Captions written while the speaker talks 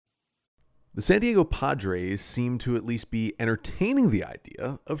The San Diego Padres seem to at least be entertaining the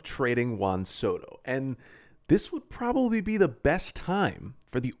idea of trading Juan Soto, and this would probably be the best time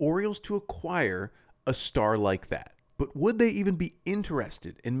for the Orioles to acquire a star like that. But would they even be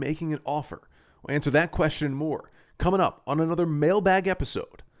interested in making an offer? We'll answer that question and more coming up on another Mailbag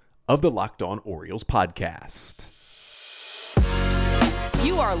episode of the Locked On Orioles podcast.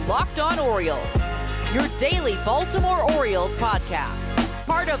 You are Locked On Orioles, your daily Baltimore Orioles podcast.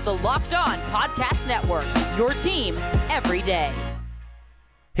 Part of the Locked On Podcast Network, your team every day.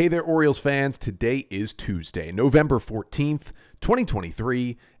 Hey there, Orioles fans. Today is Tuesday, November 14th,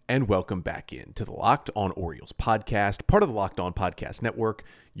 2023, and welcome back into the Locked On Orioles podcast, part of the Locked On Podcast Network,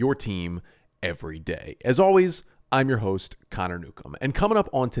 your team every day. As always, I'm your host, Connor Newcomb, and coming up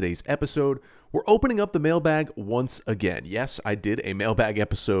on today's episode, we're opening up the mailbag once again. Yes, I did a mailbag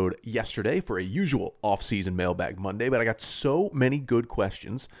episode yesterday for a usual off-season mailbag Monday, but I got so many good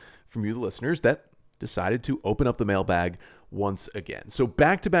questions from you, the listeners, that decided to open up the mailbag once again. So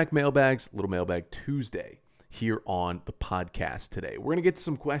back-to-back mailbags, Little Mailbag Tuesday here on the podcast today. We're going to get to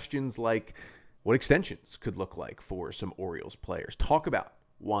some questions like what extensions could look like for some Orioles players. Talk about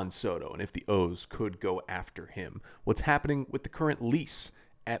Juan Soto and if the O's could go after him. What's happening with the current lease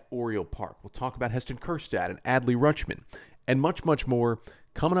at Oriole Park. We'll talk about Heston Kjerstad and Adley Rutschman and much, much more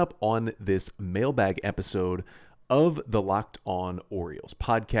coming up on this mailbag episode of the Locked On Orioles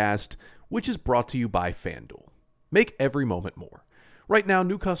podcast, which is brought to you by FanDuel. Make every moment more. Right now,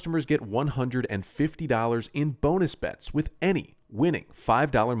 new customers get $150 in bonus bets with any winning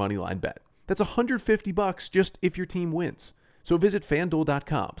 $5 moneyline bet. That's $150 just if your team wins. So visit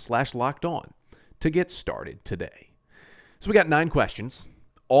FanDuel.com/lockedon to get started today. So we got 9 questions,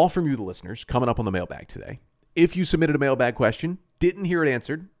 all from you, the listeners, coming up on the mailbag today. If you submitted a mailbag question, didn't hear it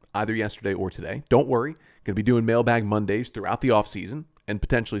answered, either yesterday or today, don't worry. Going to be doing mailbag Mondays throughout the offseason and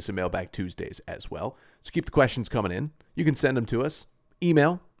potentially some mailbag Tuesdays as well. So keep the questions coming in. You can send them to us.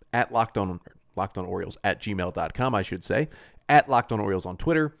 Email at LockedOnOrioles@gmail.com, I should say, at LockedOnOrioles on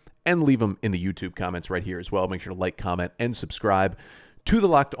Twitter, and leave them in the YouTube comments right here as well. Make sure to like, comment, and subscribe to the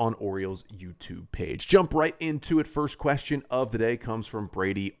Locked On Orioles YouTube page. Jump right into it. First question of the day comes from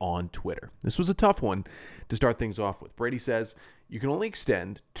Brady on Twitter. This was a tough one to start things off with. Brady says, you can only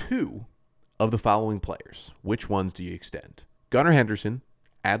extend 2 of the following players. Which ones do you extend? Gunnar Henderson,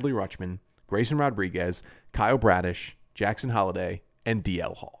 Adley Rutschman, Grayson Rodriguez, Kyle Bradish, Jackson Holliday, and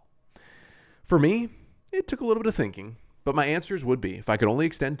DL Hall. For me, it took a little bit of thinking, but my answers would be, if I could only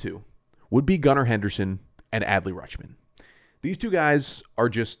extend 2, would be Gunnar Henderson and Adley Rutschman. These 2 guys are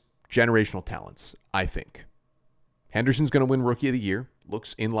just generational talents, I think. Henderson's going to win Rookie of the Year,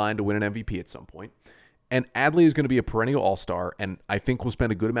 looks in line to win an MVP at some point. And Adley is going to be a perennial all-star, and I think will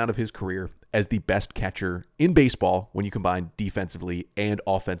spend a good amount of his career as the best catcher in baseball when you combine defensively and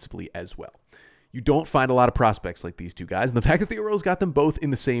offensively as well. You don't find a lot of prospects like these 2 guys, and the fact that the Orioles got them both in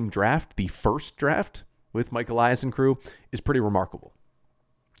the same draft, the first draft with Mike Elias and crew, is pretty remarkable.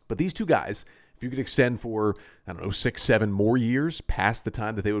 But these 2 guys, if you could extend for, 6, 7 more years past the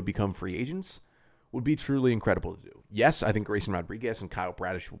time that they would become free agents, would be truly incredible to do. Yes, I think Grayson Rodriguez and Kyle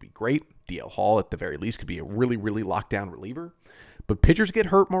Bradish will be great. DL Hall, at the very least, could be a really, really lockdown reliever. But pitchers get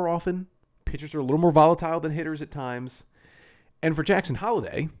hurt more often. Pitchers are a little more volatile than hitters at times. And for Jackson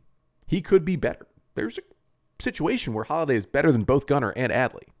Holliday, he could be better. There's a situation where Holliday is better than both Gunnar and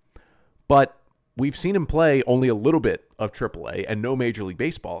Adley. But we've seen him play only a little bit of AAA and no Major League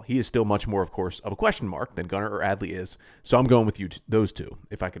Baseball. He is still much more, of course, of a question mark than Gunnar or Adley is. So I'm going with you, those 2,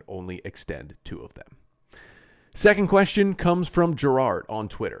 if I could only extend 2 of them. Second question comes from Gerard on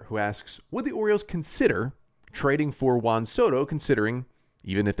Twitter, who asks, would the Orioles consider trading for Juan Soto, considering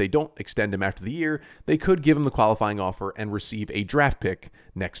even if they don't extend him after the year, they could give him the qualifying offer and receive a draft pick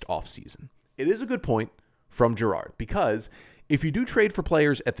next offseason? It is a good point from Gerard, because if you do trade for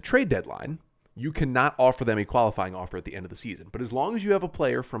players at the trade deadline, you cannot offer them a qualifying offer at the end of the season. But as long as you have a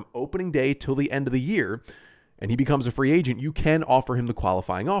player from opening day till the end of the year, and he becomes a free agent, you can offer him the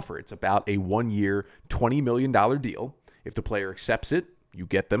qualifying offer. It's about a 1-year, $20 million deal. If the player accepts it, you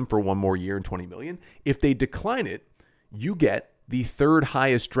get them for 1 more year and $20 million. If they decline it, you get the 3rd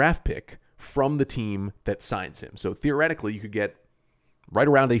highest draft pick from the team that signs him. So theoretically, you could get right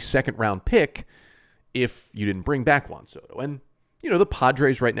around a 2nd round pick if you didn't bring back Juan Soto. And the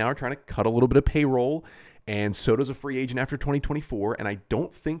Padres right now are trying to cut a little bit of payroll, and Soto's a free agent after 2024, and I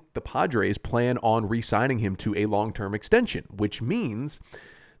don't think the Padres plan on re-signing him to a long-term extension, which means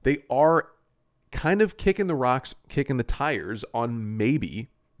they are kind of kicking the tires on maybe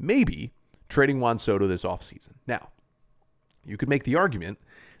trading Juan Soto this offseason. Now, you could make the argument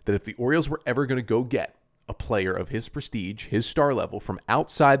that if the Orioles were ever going to go get a player of his prestige, his star level, from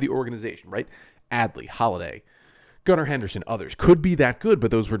outside the organization, right? Adley, Holiday, Gunnar Henderson, others could be that good,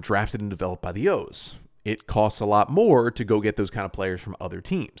 but those were drafted and developed by the O's. It costs a lot more to go get those kind of players from other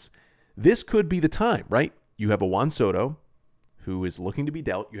teams. This could be the time, right? You have a Juan Soto who is looking to be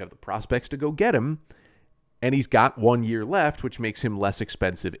dealt. You have the prospects to go get him, and he's got 1 year left, which makes him less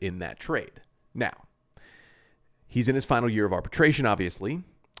expensive in that trade. Now, he's in his final year of arbitration, obviously.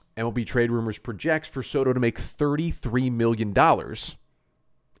 MLB Trade Rumors projects for Soto to make $33 million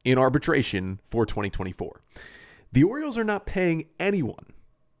in arbitration for 2024. The Orioles are not paying anyone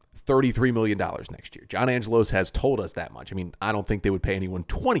 $33 million next year. John Angelos has told us that much. I mean, I don't think they would pay anyone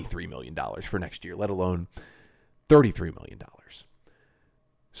 $23 million for next year, let alone $33 million.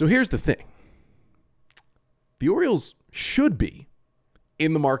 So here's the thing. The Orioles should be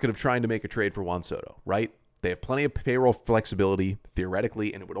in the market of trying to make a trade for Juan Soto, right? They have plenty of payroll flexibility,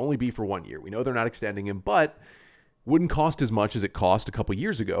 theoretically, and it would only be for 1 year. We know they're not extending him, but wouldn't cost as much as it cost a couple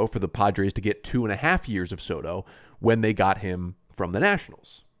years ago for the Padres to get 2.5 years of Soto when they got him from the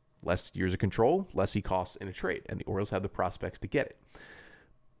Nationals. Less years of control, less he costs in a trade, and the Orioles have the prospects to get it.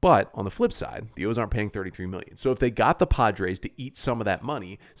 But on the flip side, the O's aren't paying $33 million. So if they got the Padres to eat some of that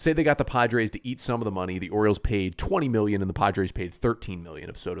money, say they got the Padres to eat some of the money, the Orioles paid $20 million and the Padres paid $13 million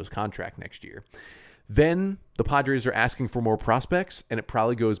of Soto's contract next year, then the Padres are asking for more prospects, and it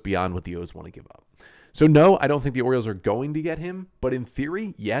probably goes beyond what the O's want to give up. So no, I don't think the Orioles are going to get him, but in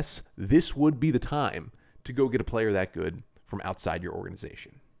theory, yes, this would be the time to go get a player that good from outside your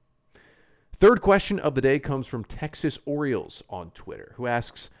organization. Third question of the day comes from Texas Orioles on Twitter, who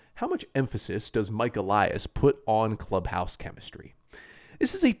asks, how much emphasis does Mike Elias put on clubhouse chemistry?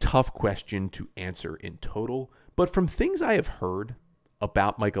 This is a tough question to answer in total, but from things I have heard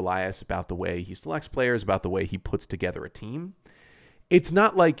about Mike Elias, about the way he selects players, about the way he puts together a team, it's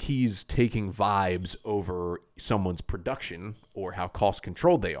not like he's taking vibes over someone's production or how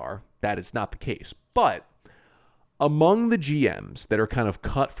cost-controlled they are. That is not the case. But among the GMs that are kind of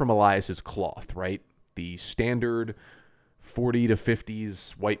cut from Elias's cloth, right? The standard 40 to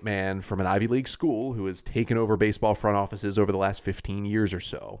 50s white man from an Ivy League school who has taken over baseball front offices over the last 15 years or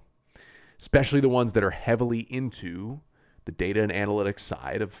so, especially the ones that are heavily into the data and analytics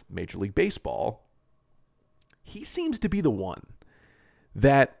side of Major League Baseball, he seems to be the one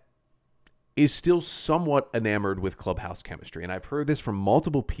that is still somewhat enamored with clubhouse chemistry. And I've heard this from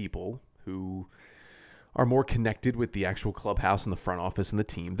multiple people who are more connected with the actual clubhouse and the front office and the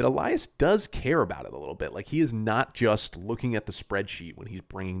team, that Elias does care about it a little bit. Like, he is not just looking at the spreadsheet when he's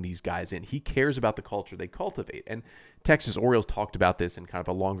bringing these guys in. He cares about the culture they cultivate. And Texas Orioles talked about this in kind of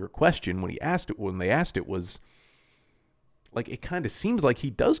a longer question when they asked it was, like, it kind of seems like he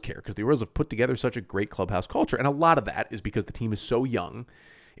does care because the Orioles have put together such a great clubhouse culture. And a lot of that is because the team is so young.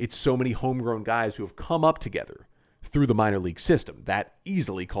 It's so many homegrown guys who have come up together through the minor league system. That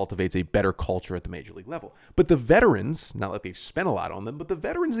easily cultivates a better culture at the major league level. But the veterans, not that they've spent a lot on them, but the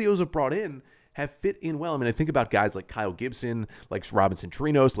veterans the O's have brought in have fit in well. I mean, I think about guys like Kyle Gibson, like Robinson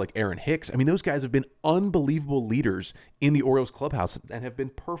Chirinos, like Aaron Hicks. I mean, those guys have been unbelievable leaders in the Orioles clubhouse and have been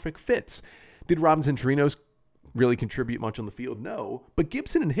perfect fits. Did Robinson Chirinos really contribute much on the field? No. But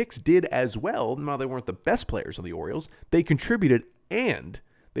Gibson and Hicks did as well. Now, they weren't the best players on the Orioles. They contributed, and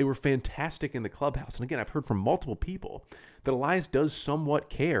they were fantastic in the clubhouse. And again, I've heard from multiple people that Elias does somewhat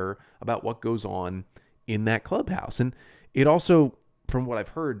care about what goes on in that clubhouse. And it also, from what I've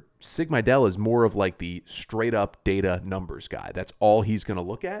heard, Sig Mejdal is more of like the straight up data numbers guy. That's all he's going to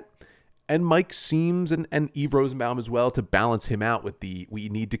look at. And Mike seems, and Eve Rosenbaum as well, to balance him out with we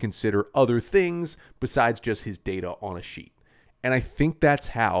need to consider other things besides just his data on a sheet. And I think that's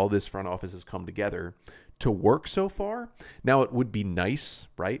how this front office has come together to work so far. Now, it would be nice,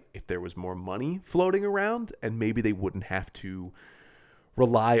 right, if there was more money floating around and maybe they wouldn't have to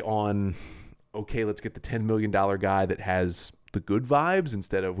rely on, okay, let's get the $10 million guy that has the good vibes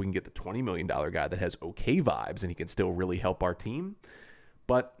instead of we can get the $20 million guy that has okay vibes and he can still really help our team.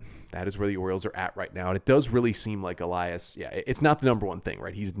 But that is where the Orioles are at right now. And it does really seem like Elias, it's not the number one thing,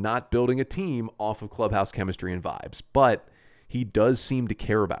 right? He's not building a team off of clubhouse chemistry and vibes, but he does seem to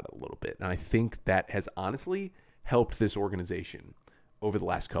care about it a little bit. And I think that has honestly helped this organization over the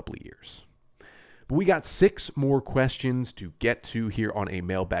last couple of years. But we got 6 more questions to get to here on a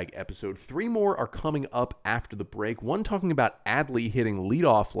Mailbag episode. 3 more are coming up after the break. One talking about Adley hitting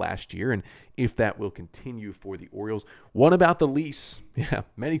leadoff last year and if that will continue for the Orioles. One about the lease. Yeah,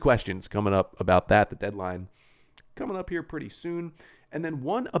 many questions coming up about that. The deadline coming up here pretty soon. And then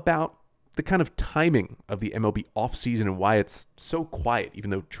one about the kind of timing of the MLB offseason and why it's so quiet, even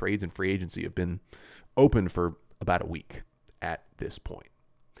though trades and free agency have been open for about a week at this point.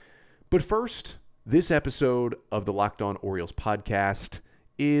 But first, This episode of the Locked On Orioles podcast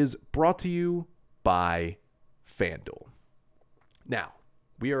is brought to you by FanDuel. Now,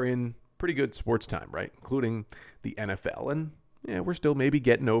 we are in pretty good sports time, right? Including the NFL. And we're still maybe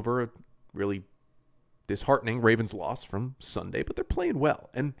getting over a really disheartening Ravens loss from Sunday, but they're playing well,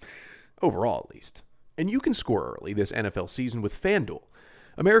 and overall at least. And you can score early this NFL season with FanDuel,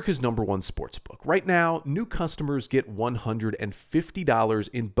 America's #1 sportsbook. Right now, new customers get $150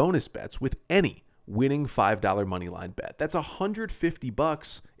 in bonus bets with any winning $5 moneyline bet. That's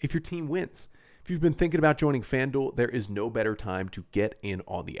 $150 if your team wins. If you've been thinking about joining FanDuel, there is no better time to get in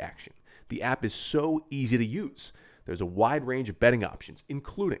on the action. The app is so easy to use. There's a wide range of betting options,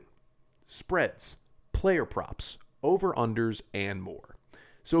 including spreads, player props, over-unders, and more.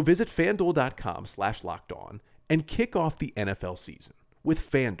 So visit FanDuel.com/lockedon and kick off the NFL season with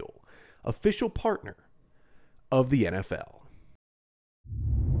FanDuel, official partner of the NFL.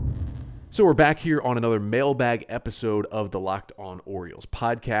 So we're back here on another Mailbag episode of the Locked On Orioles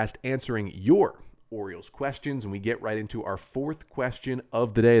podcast, answering your Orioles questions, and we get right into our fourth question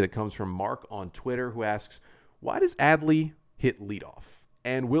of the day that comes from Mark on Twitter, who asks, why does Adley hit leadoff?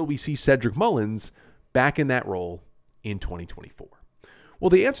 And will we see Cedric Mullins back in that role in 2024? Well,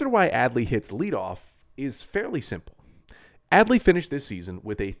 the answer to why Adley hits leadoff is fairly simple. Adley finished this season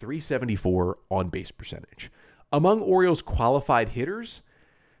with a .374 on-base percentage. Among Orioles qualified hitters,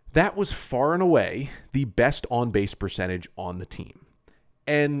 that was far and away the best on-base percentage on the team.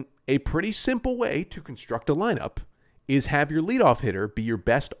 And a pretty simple way to construct a lineup is have your leadoff hitter be your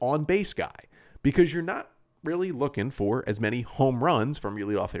best on-base guy, because you're not really looking for as many home runs from your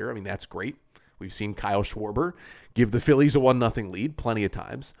leadoff hitter. I mean, that's great. We've seen Kyle Schwarber give the Phillies a 1-0 lead plenty of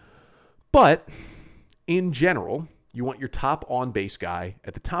times. But in general, you want your top on-base guy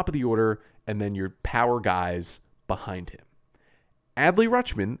at the top of the order and then your power guys behind him. Adley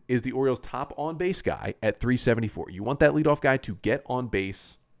Rutschman is the Orioles' top on-base guy at .374. You want that leadoff guy to get on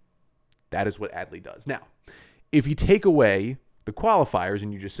base. That is what Adley does. Now, if you take away the qualifiers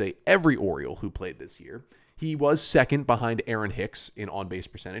and you just say every Oriole who played this year, he was second behind Aaron Hicks in on-base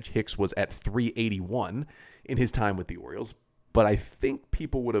percentage. Hicks was at .381 in his time with the Orioles. But I think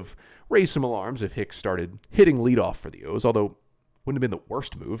people would have raised some alarms if Hicks started hitting leadoff for the O's, although wouldn't have been the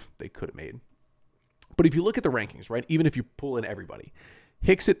worst move they could have made. But if you look at the rankings, right, even if you pull in everybody,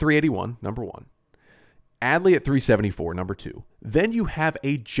 Hicks at .381, number one. Adley at .374, number two. Then you have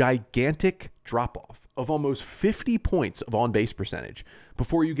a gigantic drop-off of almost 50 points of on-base percentage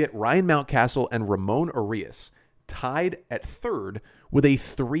before you get Ryan Mountcastle and Ramon Arias tied at third with a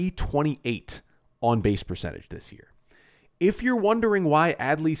 .328 on-base percentage this year. If you're wondering why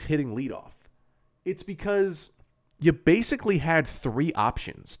Adley's hitting leadoff, it's because you basically had three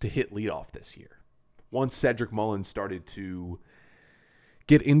options to hit leadoff this year. Once Cedric Mullins started to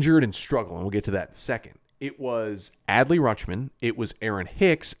get injured and struggle, and we'll get to that in a second, it was Adley Rutschman, it was Aaron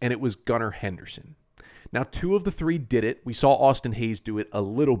Hicks, and it was Gunnar Henderson. Now, two of the three did it. We saw Austin Hayes do it a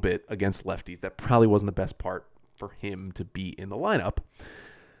little bit against lefties. That probably wasn't the best part for him to be in the lineup.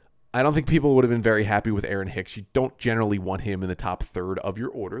 I don't think people would have been very happy with Aaron Hicks. You don't generally want him in the top third of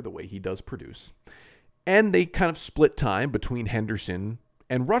your order the way he does produce. And they kind of split time between Henderson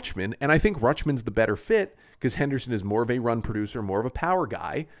and Rutschman, and I think Rutschman's the better fit because Henderson is more of a run producer, more of a power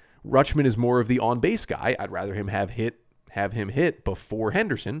guy. Rutschman is more of the on-base guy. I'd rather him have him hit before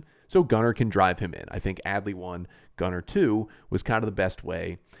Henderson so Gunnar can drive him in. I think Adley 1, Gunnar 2 was kind of the best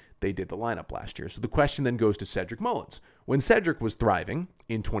way they did the lineup last year. So the question then goes to Cedric Mullins. When Cedric was thriving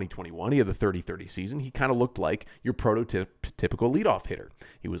in 2021, he had the 30-30 season. He kind of looked like your prototypical leadoff hitter.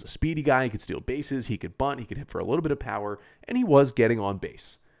 He was a speedy guy. He could steal bases. He could bunt. He could hit for a little bit of power, and he was getting on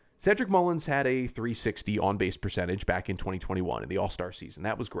base. Cedric Mullins had a .360 on-base percentage back in 2021 in the All-Star season.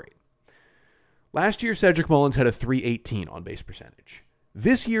 That was great. Last year, Cedric Mullins had a .318 on-base percentage.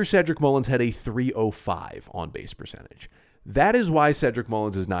 This year, Cedric Mullins had a .305 on-base percentage. That is why Cedric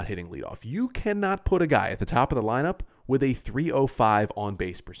Mullins is not hitting leadoff. You cannot put a guy at the top of the lineup with a .305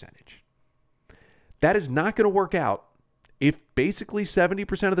 on-base percentage. That is not going to work out if basically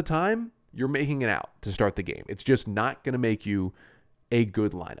 70% of the time you're making it out to start the game. It's just not going to make you a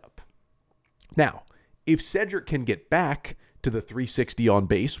good lineup. Now, if Cedric can get back to the .360 on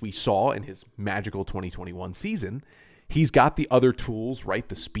base we saw in his magical 2021 season, he's got the other tools, right?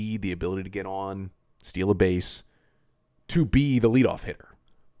 The speed, the ability to get on, steal a base, to be the leadoff hitter.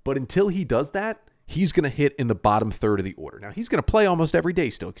 But until he does that, he's going to hit in the bottom third of the order. Now, he's going to play almost every day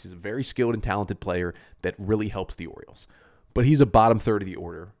still because he's a very skilled and talented player that really helps the Orioles. But he's a bottom third of the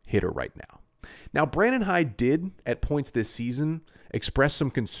order hitter right now. Now, Brandon Hyde did, at points this season, express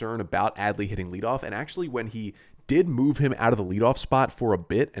some concern about Adley hitting leadoff. And actually, when he did move him out of the leadoff spot for a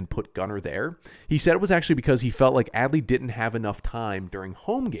bit and put Gunnar there. He said it was actually because he felt like Adley didn't have enough time during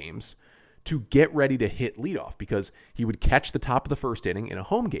home games to get ready to hit leadoff, because he would catch the top of the first inning in a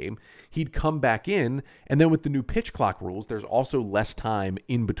home game. He'd come back in, and then with the new pitch clock rules, there's also less time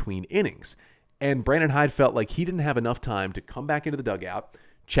in between innings. And Brandon Hyde felt like he didn't have enough time to come back into the dugout,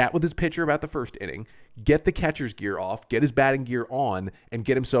 chat with his pitcher about the first inning, get the catcher's gear off, get his batting gear on, and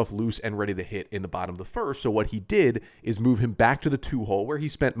get himself loose and ready to hit in the bottom of the first. So what he did is move him back to the 2-hole where he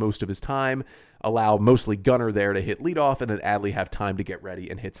spent most of his time, allow mostly Gunnar there to hit leadoff, and then Adley have time to get ready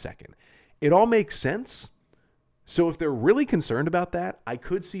and hit second. It all makes sense. So if they're really concerned about that, I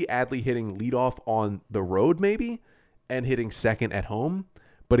could see Adley hitting leadoff on the road maybe and hitting second at home.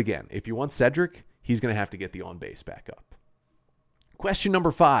 But again, if you want Cedric, he's going to have to get the on base back up. Question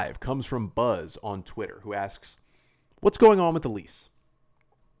number 5 comes from Buzz on Twitter, who asks, what's going on with the lease?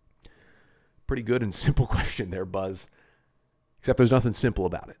 Pretty good and simple question there, Buzz. Except there's nothing simple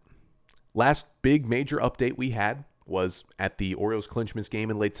about it. Last big major update we had was at the Orioles Clinchmas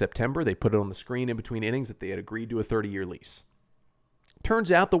game in late September. They put it on the screen in between innings that they had agreed to a 30-year lease.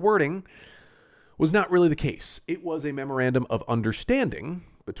 Turns out the wording was not really the case. It was a memorandum of understanding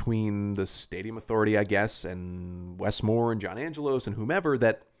between the stadium authority, I guess, and Wes Moore and John Angelos and whomever,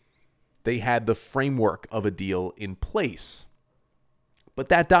 that they had the framework of a deal in place. But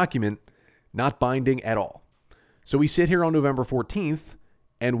that document, not binding at all. So we sit here on November 14th,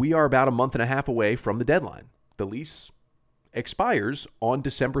 and we are about a month and a half away from the deadline. The lease expires on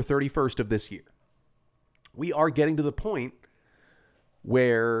December 31st of this year. We are getting to the point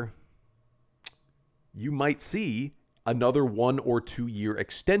where you might see another 1 or 2 year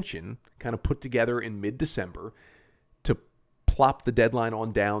extension kind of put together in mid-December to plop the deadline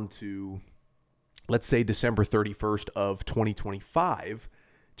on down to, let's say, December 31st of 2025,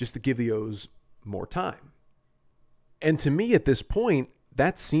 just to give the O's more time. And to me at this point,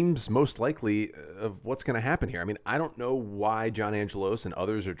 that seems most likely of what's going to happen here. I mean, I don't know why John Angelos and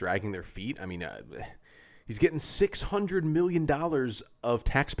others are dragging their feet. I mean, he's getting $600 million of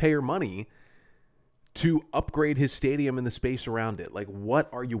taxpayer money to upgrade his stadium and the space around it. Like, what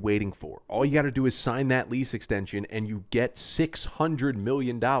are you waiting for? All you got to do is sign that lease extension and you get $600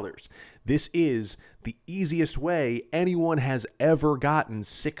 million. This is the easiest way anyone has ever gotten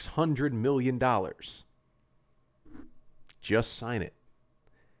 $600 million. Just sign it.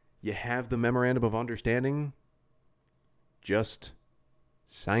 You have the memorandum of understanding. Just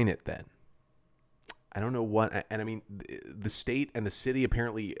sign it then. I don't know what, and I mean, the state and the city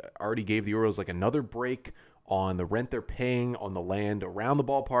apparently already gave the Orioles like another break on the rent they're paying on the land around the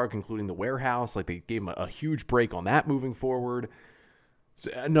ballpark, including the warehouse. Like, they gave them a huge break on that moving forward.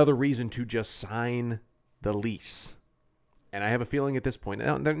 So another reason to just sign the lease. And I have a feeling at this point,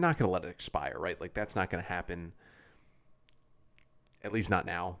 they're not going to let it expire, right? Like, that's not going to happen, at least not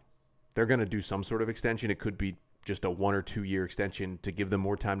now. They're going to do some sort of extension. It could be just a 1 or 2 year extension to give them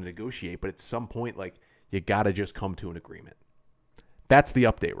more time to negotiate. But at some point, like, you got to just come to an agreement. That's the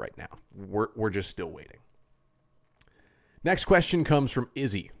update right now. We're just still waiting. Next question comes from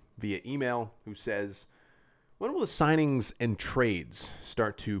Izzy via email, who says, when will the signings and trades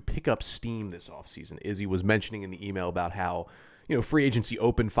start to pick up steam this offseason? Izzy was mentioning in the email about how, free agency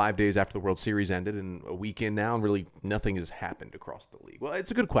opened 5 days after the World Series ended, and a week in now, and really nothing has happened across the league. Well,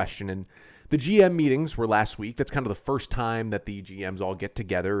 it's a good question, and the GM meetings were last week. That's kind of the first time that the GMs all get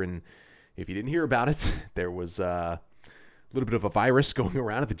together, and if you didn't hear about it, there was a little bit of a virus going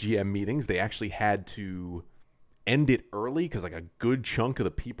around at the GM meetings. They actually had to end it early because like a good chunk of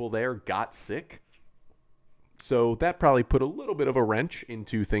the people there got sick. So that probably put a little bit of a wrench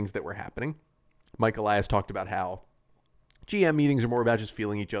into things that were happening. Mike Elias talked about how GM meetings are more about just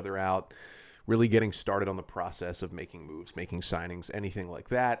feeling each other out, really getting started on the process of making moves, making signings, anything like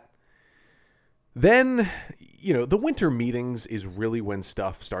that. Then, the winter meetings is really when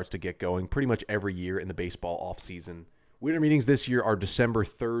stuff starts to get going pretty much every year in the baseball offseason. Winter meetings this year are December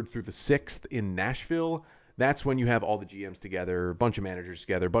 3rd through the 6th in Nashville. That's when you have all the GMs together, a bunch of managers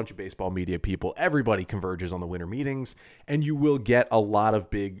together, a bunch of baseball media people. Everybody converges on the winter meetings, and you will get a lot of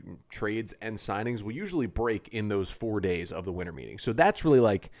big trades and signings will usually break in those 4 days of the winter meeting. So that's really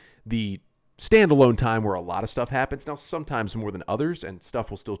like the standalone time where a lot of stuff happens. Now, sometimes more than others, and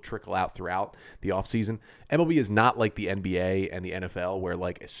stuff will still trickle out throughout the offseason. MLB is not like the NBA and the NFL where,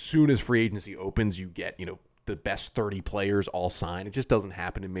 like, as soon as free agency opens, you get, the best 30 players all sign. It just doesn't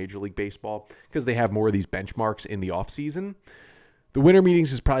happen in Major League Baseball because they have more of these benchmarks in the offseason. The winter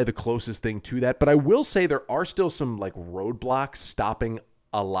meetings is probably the closest thing to that, but I will say there are still some like roadblocks stopping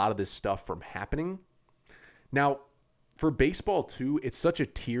a lot of this stuff from happening. Now, for baseball too, it's such a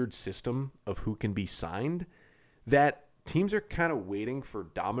tiered system of who can be signed that teams are kind of waiting for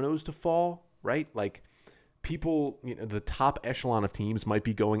dominoes to fall, right? Like people, the top echelon of teams might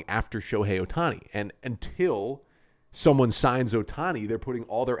be going after Shohei Ohtani. And until someone signs Ohtani, they're putting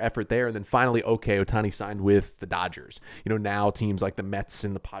all their effort there. And then finally, okay, Ohtani signed with the Dodgers. Now teams like the Mets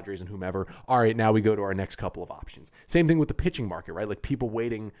and the Padres and whomever, all right, now we go to our next couple of options. Same thing with the pitching market, right? Like people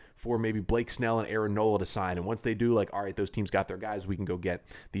waiting for maybe Blake Snell and Aaron Nola to sign. And once they do, like, all right, those teams got their guys, we can go get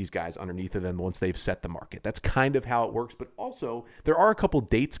these guys underneath of them once they've set the market. That's kind of how it works. But also, there are a couple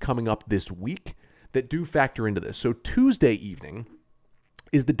dates coming up this week that do factor into this. So Tuesday evening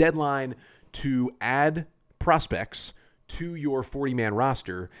is the deadline to add prospects to your 40-man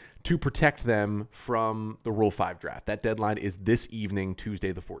roster to protect them from the Rule 5 draft. That deadline is this evening,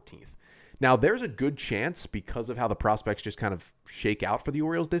 Tuesday the 14th. Now, there's a good chance, because of how the prospects just kind of shake out for the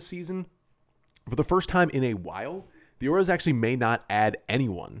Orioles this season, for the first time in a while, the Orioles actually may not add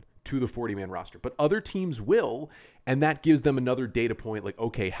anyone to the 40-man roster, but other teams will, and that gives them another data point like,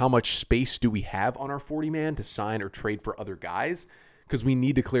 okay, how much space do we have on our 40-man to sign or trade for other guys? Because we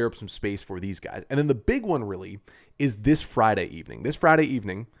need to clear up some space for these guys. And then the big one really is this Friday evening. This Friday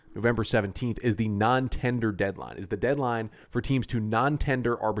evening, November 17th, is the non-tender deadline, is the deadline for teams to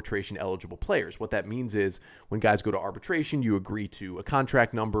non-tender arbitration-eligible players. What that means is when guys go to arbitration, you agree to a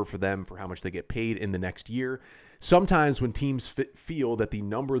contract number for them for how much they get paid in the next year. Sometimes when teams feel that the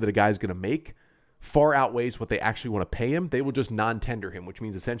number that a guy is going to make far outweighs what they actually want to pay him, they will just non-tender him, which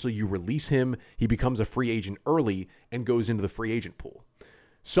means essentially you release him, he becomes a free agent early and goes into the free agent pool.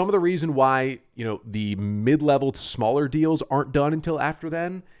 Some of the reason why, the mid-level to smaller deals aren't done until after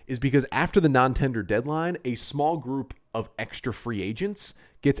then is because after the non-tender deadline, a small group of extra free agents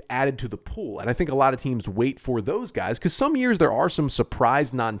gets added to the pool. And I think a lot of teams wait for those guys because some years there are some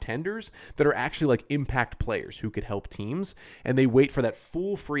surprise non-tenders that are actually like impact players who could help teams. And they wait for that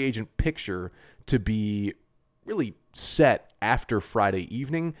full free agent picture to be really set after Friday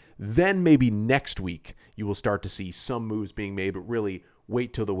evening. Then maybe next week you will start to see some moves being made, but really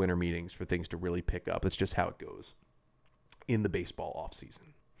wait till the winter meetings for things to really pick up. That's just how it goes in the baseball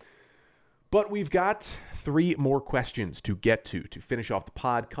offseason. But we've got 3 more questions to get to finish off the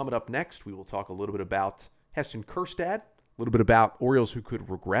pod. Coming up next, we will talk a little bit about Heston Kjerstad, a little bit about Orioles who could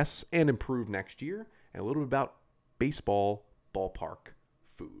regress and improve next year, and a little bit about baseball ballpark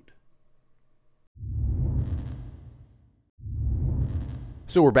food.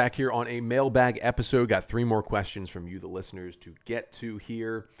 So we're back here on a mailbag episode. Got 3 more questions from you, the listeners, to get to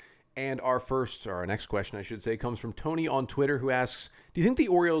here. And our next question, I should say, comes from Tony on Twitter, who asks, do you think the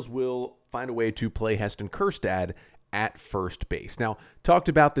Orioles will find a way to play Heston Kjerstad at first base? Now, talked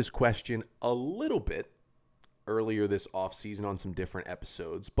about this question a little bit earlier this offseason on some different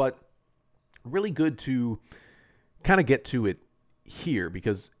episodes, but really good to kind of get to it here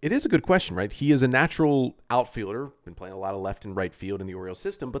because it is a good question, right? He is a natural outfielder, been playing a lot of left and right field in the Orioles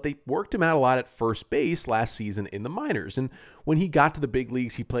system, but they worked him out a lot at first base last season in the minors. And when he got to the big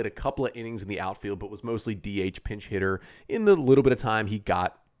leagues, he played a couple of innings in the outfield, but was mostly DH pinch hitter in the little bit of time he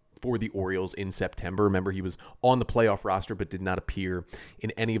got for the Orioles in September. Remember, he was on the playoff roster, but did not appear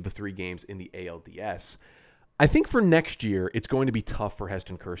in any of the 3 games in the ALDS. I think for next year, it's going to be tough for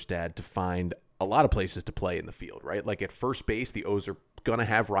Heston Kjerstad to find a lot of places to play in the field, right? Like at first base, the O's are going to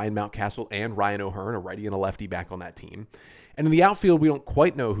have Ryan Mountcastle and Ryan O'Hearn, a righty and a lefty, back on that team. And in the outfield, we don't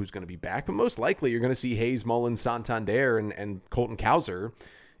quite know who's going to be back, but most likely you're going to see Hayes, Mullins, Santander, and Colton Cowser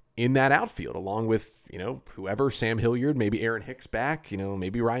in that outfield, along with, whoever, Sam Hilliard, maybe Aaron Hicks back,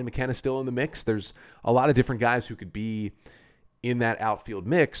 maybe Ryan McKenna still in the mix. There's a lot of different guys who could be in that outfield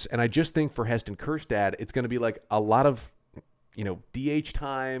mix. And I just think for Heston Kjerstad, it's going to be like a lot of DH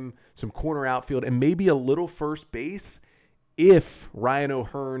time, some corner outfield, and maybe a little first base if Ryan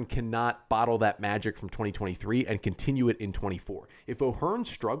O'Hearn cannot bottle that magic from 2023 and continue it in 24. If O'Hearn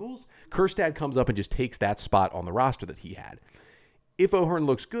struggles, Kjerstad comes up and just takes that spot on the roster that he had. If O'Hearn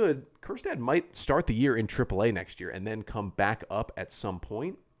looks good, Kjerstad might start the year in AAA next year and then come back up at some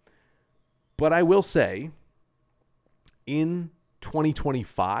point. But I will say, in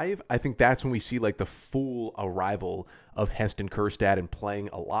 2025, I think that's when we see like the full arrival of Heston Kjerstad and playing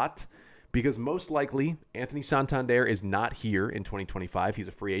a lot, because most likely Anthony Santander is not here in 2025. He's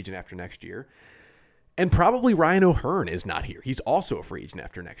a free agent after next year. And probably Ryan O'Hearn is not here. He's also a free agent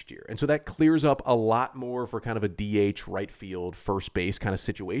after next year. And so that clears up a lot more for kind of a DH, right field, first base kind of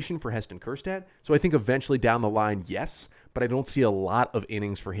situation for Heston Kjerstad. So I think eventually down the line, yes, but I don't see a lot of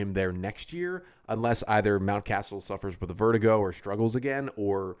innings for him there next year unless either Mountcastle suffers with a vertigo or struggles again,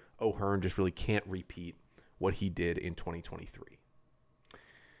 or O'Hearn just really can't repeat what he did in 2023.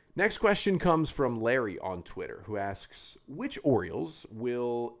 Next question comes from Larry on Twitter, who asks, which Orioles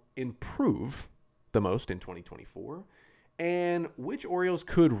will improve the most in 2024, and which Orioles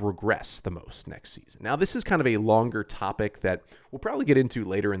could regress the most next season. Now, this is kind of a longer topic that we'll probably get into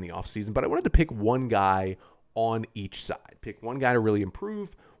later in the offseason, but I wanted to pick one guy on each side. Pick one guy to really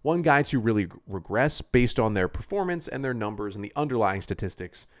improve, one guy to really regress based on their performance and their numbers and the underlying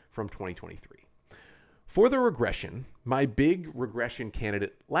statistics from 2023. For the regression, my big regression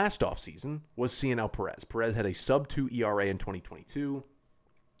candidate last offseason was Cionel Perez. Perez had a sub-2 ERA in 2022.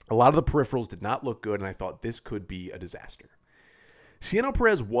 A lot of the peripherals did not look good, and I thought this could be a disaster. Cionel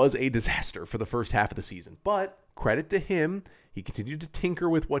Perez was a disaster for the first half of the season, but credit to him, he continued to tinker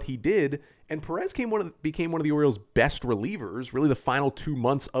with what he did, and Perez became one of the Orioles' best relievers, really the final 2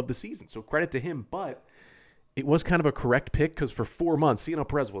 months of the season. So credit to him, but it was kind of a correct pick because for 4 months, Cionel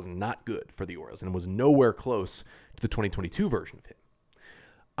Perez was not good for the Orioles and was nowhere close to the 2022 version of him.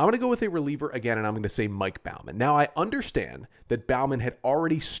 I'm going to go with a reliever again, and I'm going to say Mike Baumann. Now, I understand that Baumann had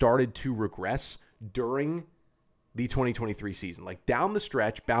already started to regress during the 2023 season. Like down the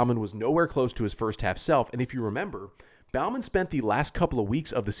stretch, Baumann was nowhere close to his first half self. And if you remember, Baumann spent the last couple of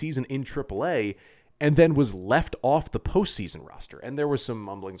weeks of the season in AAA and then was left off the postseason roster. And there was some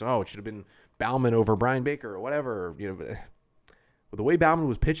mumblings, oh, it should have been Baumann over Brian Baker or whatever. You know, but the way Baumann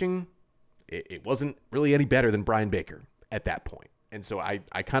was pitching, it wasn't really any better than Brian Baker at that point. And so I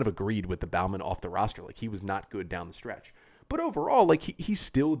kind of agreed with the Baumann off the roster. Like he was not good down the stretch. But overall, like he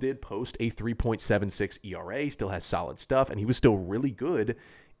still did post a 3.76 ERA, still has solid stuff, and he was still really good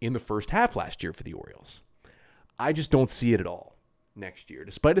in the first half last year for the Orioles. I just don't see it at all next year.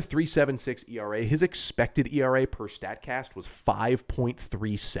 Despite a 3.76 ERA, his expected ERA per StatCast was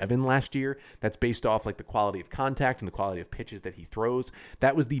 5.37 last year. That's based off like the quality of contact and the quality of pitches that he throws.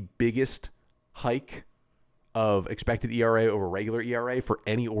 That was the biggest hike of expected ERA over regular ERA for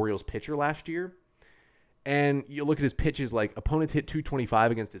any Orioles pitcher last year. And you look at his pitches, like opponents hit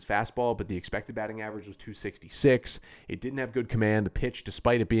 225 against his fastball, but the expected batting average was 266. It didn't have good command. The pitch,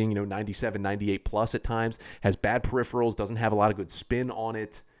 despite it being, 97, 98 plus at times, has bad peripherals, doesn't have a lot of good spin on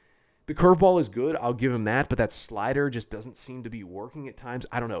it. The curveball is good. I'll give him that, but that slider just doesn't seem to be working at times.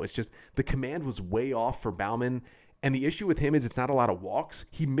 I don't know. It's just the command was way off for Baumann. And the issue with him is it's not a lot of walks.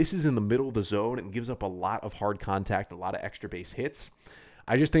 He misses in the middle of the zone and gives up a lot of hard contact and a lot of extra base hits.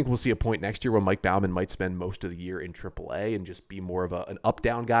 I just think we'll see a point next year where Mike Baumann might spend most of the year in AAA and just be more of an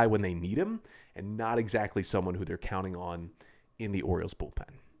up-down guy when they need him and not exactly someone who they're counting on in the Orioles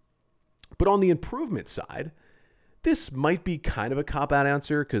bullpen. But on the improvement side, this might be kind of a cop-out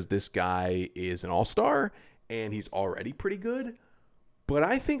answer because this guy is an all-star and he's already pretty good. But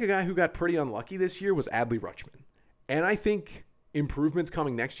I think a guy who got pretty unlucky this year was Adley Rutschman. And I think improvements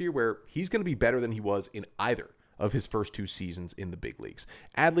coming next year where he's going to be better than he was in either of his first 2 seasons in the big leagues.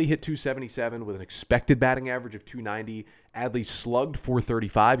 Adley hit 277 with an expected batting average of 290. Adley slugged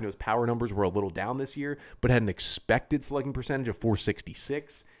 435. His power numbers were a little down this year, but had an expected slugging percentage of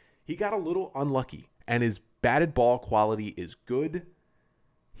 466. He got a little unlucky, and his batted ball quality is good.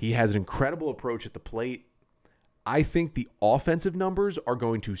 He has an incredible approach at the plate. I think the offensive numbers are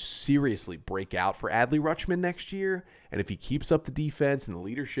going to seriously break out for Adley Rutschman next year, and if he keeps up the defense and the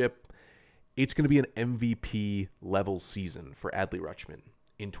leadership, it's going to be an MVP level season for Adley Rutschman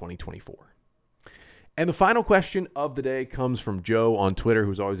in 2024. And the final question of the day comes from Joe on Twitter,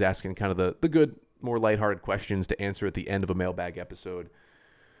 who's always asking kind of the good, more lighthearted questions to answer at the end of a mailbag episode.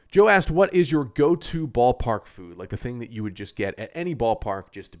 Joe asked, what is your go-to ballpark food, like the thing that you would just get at any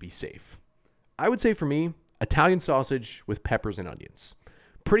ballpark just to be safe? I would say for me, Italian sausage with peppers and onions.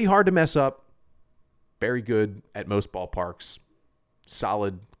 Pretty hard to mess up. Very good at most ballparks.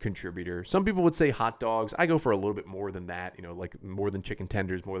 Solid contributor. Some people would say hot dogs. I go for a little bit more than that, like more than chicken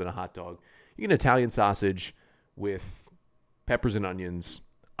tenders, more than a hot dog. You get an Italian sausage with peppers and onions.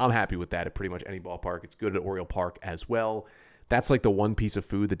 I'm happy with that at pretty much any ballpark. It's good at Oriole Park as well. That's like the one piece of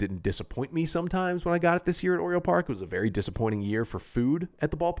food that didn't disappoint me sometimes when I got it this year at Oriole Park. It was a very disappointing year for food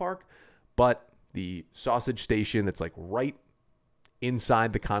at the ballpark, but the sausage station that's like right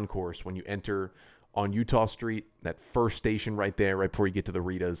inside the concourse when you enter on Utah Street, that first station right there, right before you get to the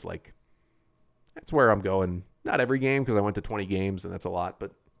Ritas, like that's where I'm going. Not every game because I went to 20 games and that's a lot,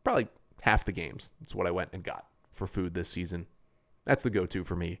 but probably half the games. That's what I went and got for food this season. That's the go-to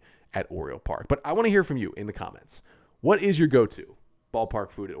for me at Oriole Park. But I want to hear from you in the comments. What is your go-to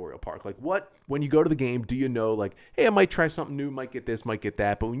ballpark food at Oriole Park? Like what, when you go to the game, do you know like, hey, I might try something new, might get this, might get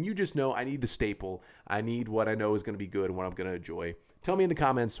that. But when you just know I need the staple, I need what I know is going to be good and what I'm going to enjoy. Tell me in the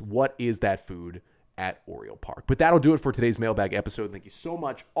comments, what is that food at Oriole Park? But that'll do it for today's mailbag episode. Thank you so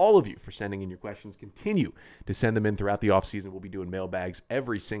much, all of you, for sending in your questions. Continue to send them in throughout the offseason. We'll be doing mailbags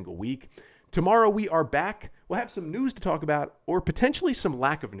every single week. Tomorrow we are back. We'll have some news to talk about, or potentially some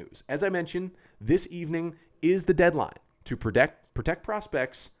lack of news. As I mentioned, this evening is the deadline to protect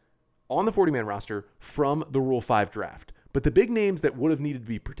prospects on the 40-man roster from the Rule 5 draft. But the big names that would have needed to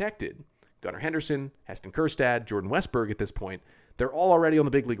be protected, Gunnar Henderson, Heston Kjerstad, Jordan Westberg at this point, they're all already on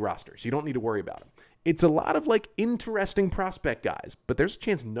the big league roster, so you don't need to worry about them. It's a lot of interesting prospect guys, but there's a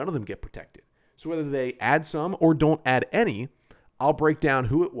chance none of them get protected. So whether they add some or don't add any, I'll break down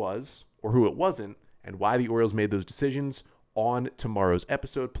who it was or who it wasn't and why the Orioles made those decisions on tomorrow's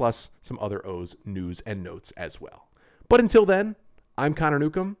episode, plus some other O's news and notes as well. But until then, I'm Connor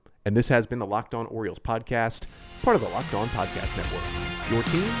Newcomb, and this has been the Locked On Orioles podcast, part of the Locked On Podcast Network. Your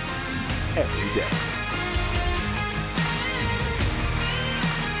team every day.